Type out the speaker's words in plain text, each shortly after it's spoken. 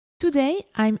Today,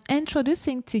 I'm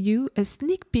introducing to you a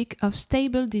sneak peek of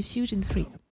Stable Diffusion 3.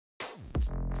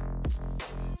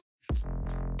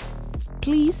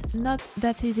 Please note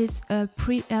that this is a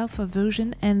pre-alpha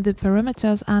version and the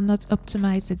parameters are not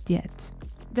optimized yet.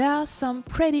 There are some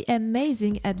pretty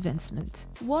amazing advancements.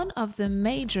 One of the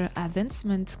major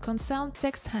advancements concerns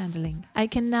text handling. I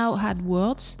can now add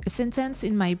words, a sentence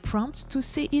in my prompt to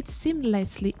see it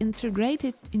seamlessly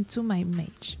integrated into my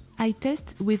image. I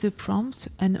test with a prompt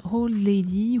an old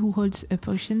lady who holds a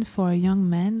potion for a young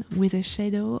man with a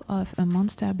shadow of a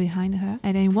monster behind her,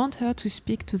 and I want her to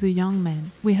speak to the young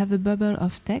man. We have a bubble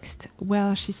of text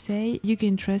where she says, "You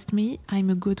can trust me,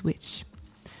 I'm a good witch."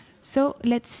 So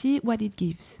let's see what it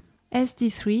gives.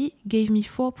 SD3 gave me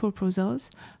 4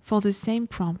 proposals for the same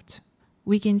prompt.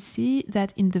 We can see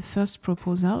that in the first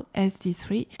proposal,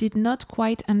 SD3 did not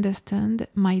quite understand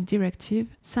my directive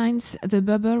since the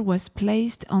bubble was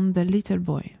placed on the little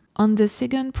boy. On the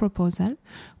second proposal,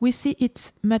 we see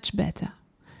it's much better.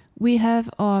 We have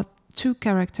our 2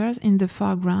 characters in the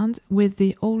foreground with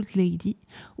the old lady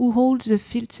who holds the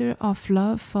filter of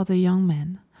love for the young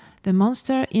man, the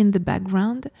monster in the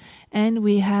background, and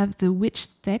we have the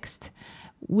witch text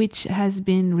which has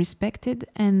been respected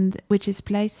and which is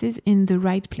placed in the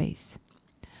right place.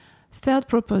 Third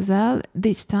proposal,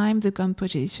 this time the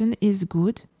composition is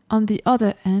good. On the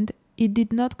other hand, it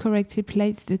did not correctly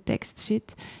place the text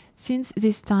sheet since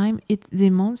this time it's the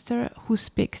monster who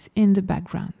speaks in the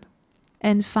background.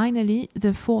 And finally,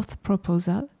 the fourth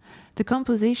proposal, the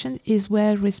composition is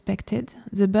well respected,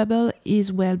 the bubble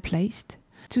is well placed.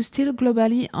 To still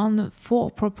globally on 4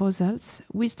 proposals,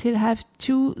 we still have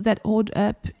 2 that hold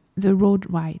up the road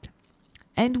wide.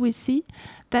 And we see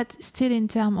that still in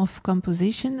terms of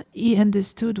composition, he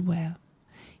understood well.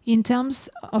 In terms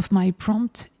of my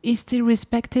prompt, he still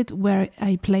respected where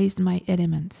I placed my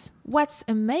elements. What's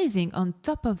amazing on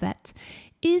top of that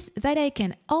is that I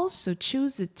can also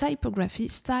choose the typography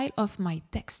style of my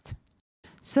text.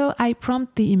 So I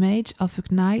prompt the image of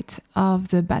a knight of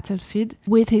the battlefield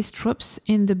with his troops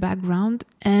in the background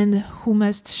and who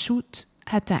must shoot,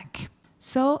 attack.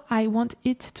 So I want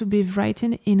it to be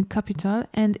written in capital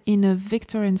and in a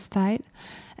Victorian style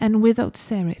and without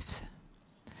serifs.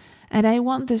 And I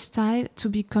want the style to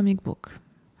be comic book.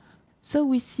 So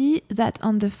we see that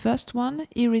on the first one,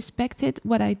 he respected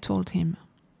what I told him.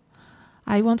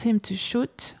 I want him to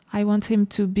shoot, I want him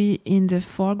to be in the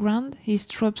foreground, his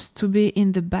troops to be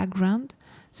in the background.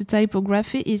 The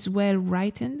typography is well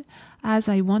written as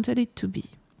I wanted it to be.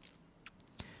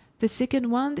 The second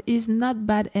one is not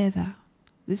bad either.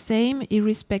 The same, he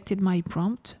respected my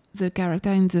prompt, the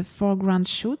character in the foreground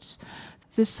shoots,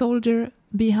 the soldier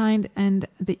behind and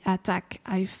the attack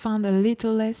I found a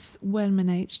little less well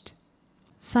managed.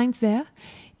 Since there,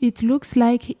 it looks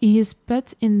like he is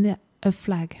put in a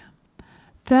flag.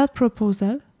 Third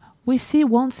proposal, we see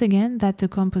once again that the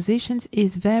composition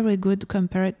is very good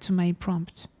compared to my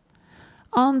prompt.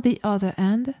 On the other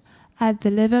hand, at the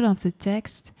level of the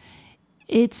text,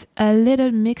 it's a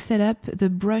little mixed up the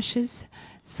brushes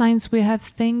since we have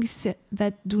things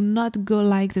that do not go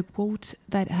like the quote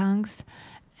that hangs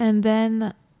and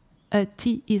then a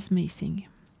T is missing.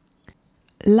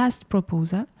 Last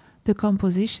proposal, the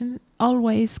composition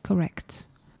always correct.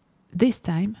 This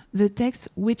time, the text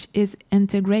which is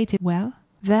integrated well,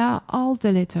 there are all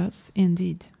the letters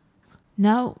indeed.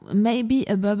 Now, maybe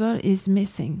a bubble is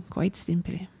missing, quite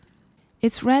simply.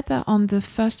 It's rather on the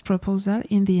first proposal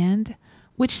in the end,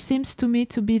 which seems to me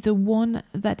to be the one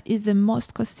that is the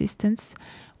most consistent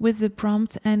with the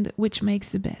prompt and which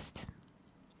makes the best.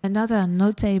 Another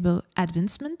notable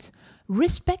advancement,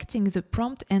 respecting the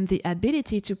prompt and the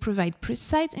ability to provide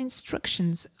precise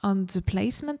instructions on the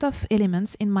placement of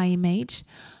elements in my image,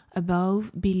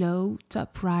 above, below,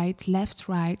 top right, left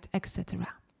right, etc.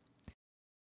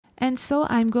 And so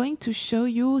I'm going to show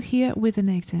you here with an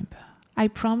example. I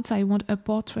want a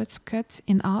portrait cut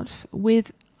in half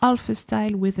with half a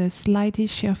style with a slightly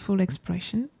cheerful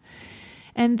expression,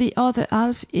 and the other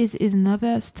half is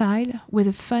another style with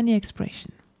a funny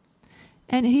expression.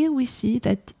 And here we see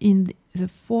that in the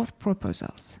 4th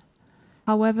proposals.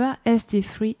 However,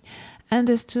 SD3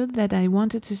 understood that I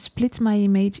wanted to split my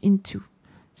image in 2.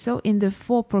 So in the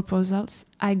 4 proposals,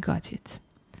 I got it.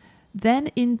 Then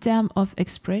in terms of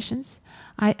expressions,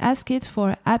 I asked it for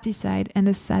a happy side and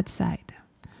a sad side.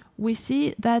 We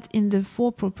see that in the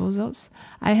 4 proposals,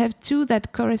 I have 2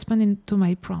 that correspond to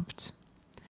my prompt.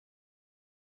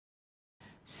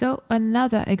 So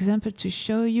another example to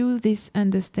show you this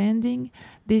understanding,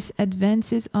 these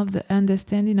advances of the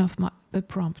understanding of the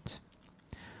prompt.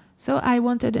 So I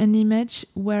wanted an image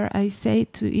where I say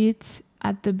to it,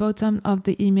 at the bottom of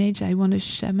the image, I want a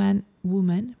shaman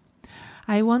woman.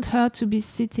 I want her to be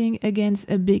sitting against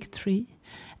a big tree,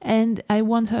 and I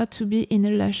want her to be in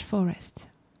a lush forest.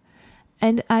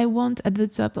 And I want at the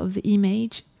top of the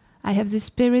image, I have the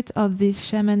spirit of this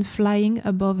shaman flying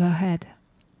above her head.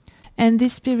 And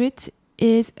this spirit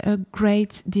is a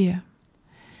great deer.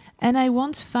 And I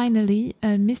want finally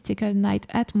a mystical night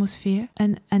atmosphere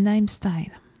and an anime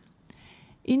style.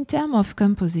 In terms of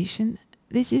composition,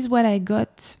 this is what I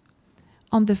got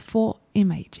on the 4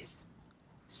 images.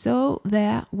 So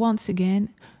there, once again,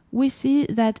 we see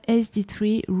that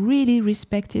SD3 really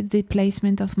respected the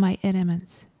placement of my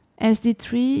elements.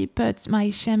 SD3 put my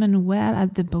shaman well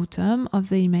at the bottom of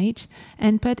the image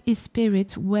and put his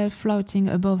spirit well floating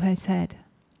above his head.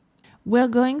 We're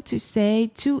going to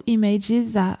say 2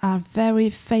 images that are very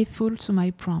faithful to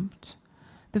my prompt.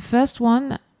 The first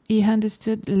one he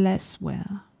understood less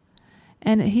well.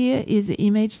 And here is the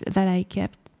image that I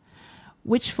kept,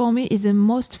 which for me is the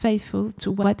most faithful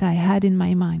to what I had in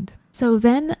my mind. So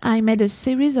then I made a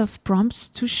series of prompts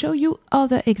to show you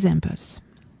other examples.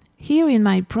 Here in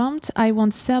my prompt, I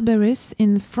want Cerberus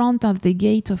in front of the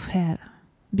gate of hell.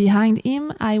 Behind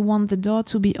him, I want the door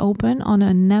to be open on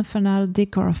an infernal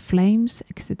decor of flames,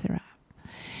 etc.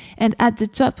 And at the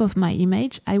top of my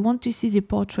image, I want to see the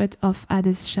portrait of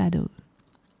Hades' shadow.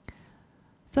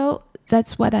 So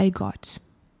that's what I got.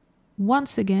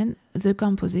 Once again, the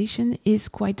composition is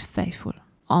quite faithful.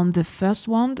 On the first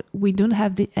one, we don't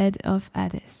have the head of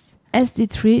Hades.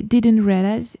 SD3 didn't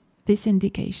realize this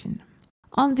indication.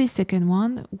 On the second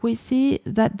one, we see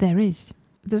that there is.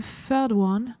 The third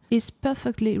one is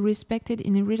perfectly respected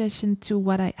in relation to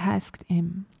what I asked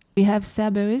him. We have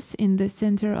Cerberus in the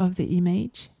center of the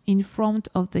image, in front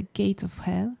of the gate of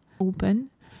hell, open,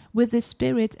 with the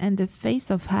spirit and the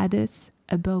face of Hades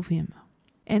above him.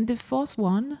 And the fourth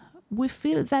one, we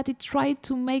feel that he tried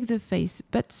to make the face,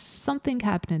 but something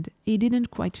happened. He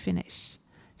didn't quite finish.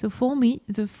 So for me,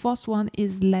 the fourth one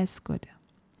is less good.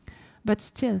 But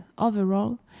still,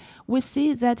 overall, we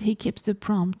see that he keeps the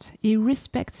prompt. He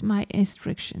respects my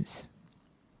instructions.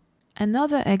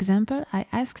 Another example, I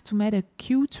asked to make a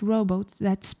cute robot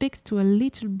that speaks to a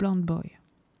little blonde boy.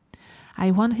 I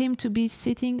want him to be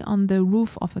sitting on the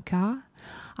roof of a car.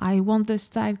 I want the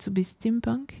style to be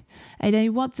steampunk. And I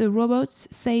want the robot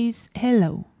says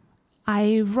hello.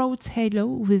 I wrote hello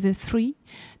with a 3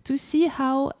 to see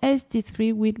how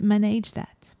SD3 will manage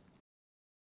that.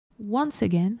 Once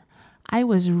again, I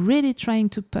was really trying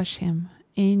to push him,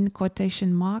 in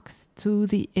quotation marks, to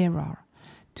the error,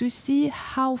 to see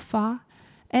how far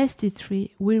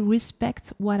SD3 will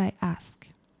respect what I ask.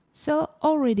 So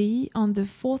already on the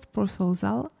 4th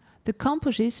proposal, the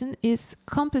composition is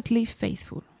completely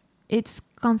faithful. It's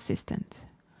consistent.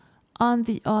 On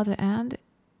the other hand,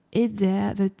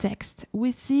 there the text,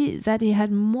 we see that he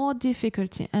had more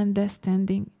difficulty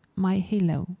understanding my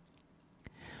hello.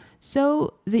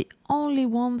 So the only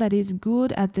one that is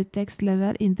good at the text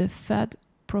level in the 3rd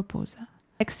proposal,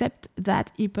 except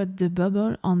that he put the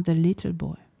bubble on the little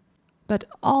boy. But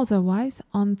otherwise,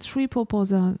 on 3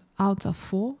 proposals out of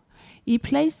 4, he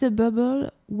placed the bubble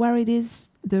where it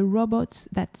is the robot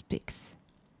that speaks.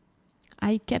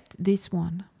 I kept this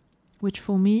one, which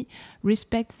for me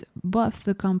respects both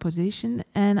the composition,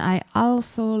 and I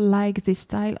also like the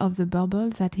style of the bubble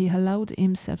that he allowed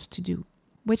himself to do,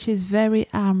 which is very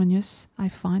harmonious, I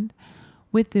find,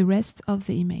 with the rest of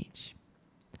the image.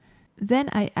 Then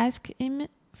I asked him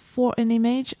for an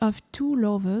image of 2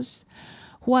 lovers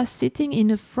who are sitting in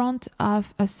the front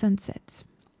of a sunset.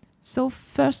 So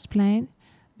first plane,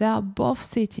 they are both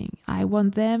sitting. I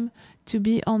want them to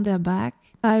be on their back.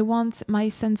 I want my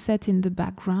sunset in the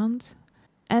background.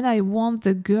 And I want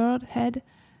the girl head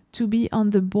to be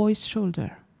on the boy's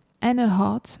shoulder. And a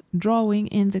heart drawing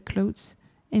in the clothes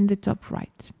in the top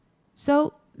right.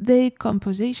 So the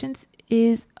composition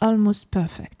is almost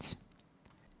perfect.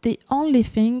 The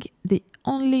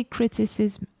only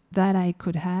criticism that I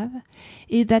could have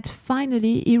is that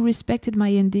finally he respected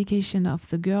my indication of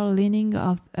the girl leaning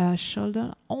on her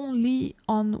shoulder only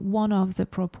on one of the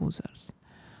proposals.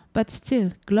 But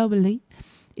still, globally,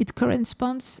 it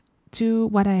corresponds to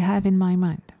what I have in my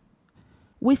mind.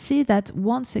 We see that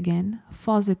once again,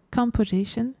 for the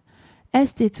composition,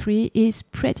 SD3 is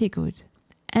pretty good,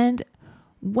 and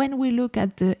when we look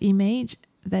at the image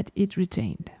that it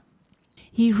retained,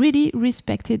 he really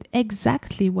respected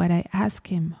exactly what I asked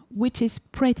him, which is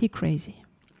pretty crazy.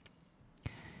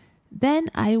 Then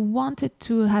I wanted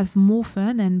to have more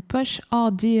fun and push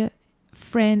our dear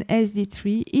friend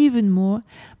SD3 even more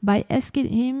by asking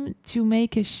him to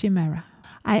make a chimera.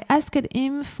 I asked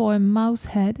him for a mouse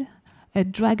head, a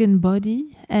dragon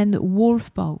body, and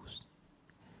wolf paws.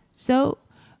 So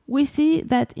we see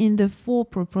that in the 4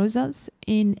 proposals,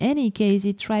 in any case,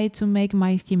 he tried to make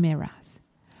my chimeras.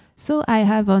 So I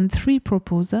have on 3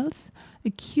 proposals a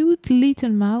cute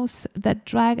little mouse that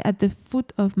drags at the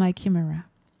foot of my chimera.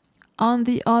 On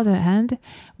the other hand,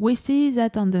 we see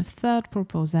that on the 3rd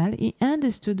proposal, he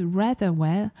understood rather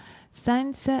well,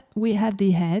 since we have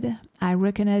the head. I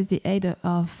recognize the head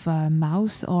of a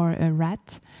mouse or a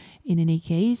rat, in any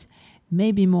case,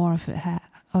 maybe more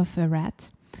of a rat,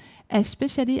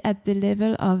 especially at the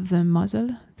level of the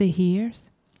muzzle, the ears.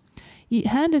 He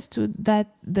understood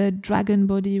that the dragon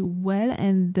body well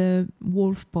and the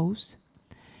wolf paws.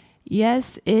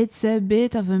 Yes, it's a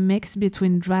bit of a mix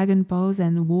between dragon paws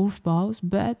and wolf paws,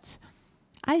 but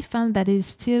I found that it's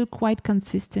still quite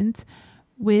consistent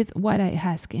with what I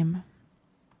asked him.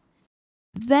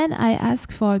 Then I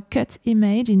asked for a cut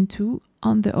image in 2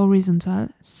 on the horizontal,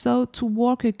 so to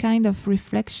work a kind of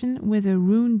reflection with a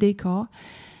rune decor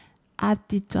at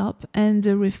the top and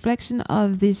the reflection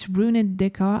of this runed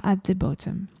decor at the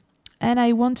bottom. And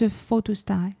I want a photo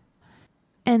style.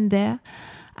 And there,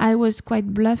 I was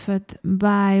quite bluffed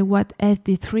by what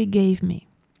SD3 gave me.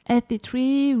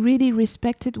 SD3 really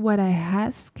respected what I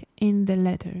asked in the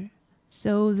letter.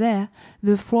 So there,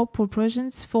 the 4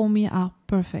 proportions for me are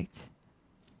perfect.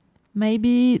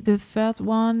 Maybe the 3rd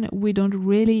one, we don't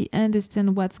really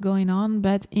understand what's going on,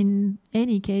 but in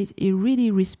any case, he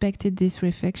really respected this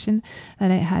reflection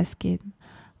that I asked him.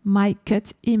 My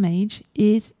cut image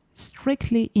is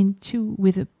strictly in 2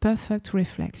 with a perfect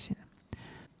reflection.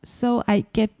 So I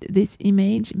kept this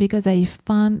image because I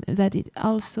found that it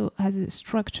also has a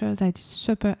structure that's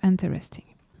super interesting.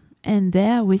 And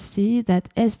there we see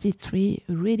that SD3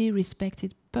 really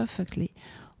respected perfectly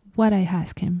what I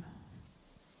asked him.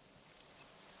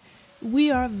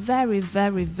 We are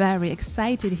very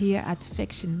excited here at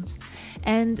Fictions,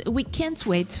 and we can't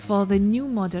wait for the new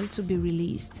model to be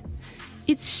released.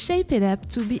 It's shaped up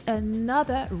to be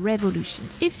another revolution.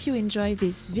 If you enjoy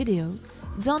this video,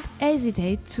 don't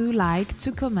hesitate to like,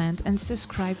 to comment and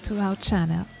subscribe to our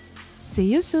channel.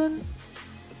 See you soon!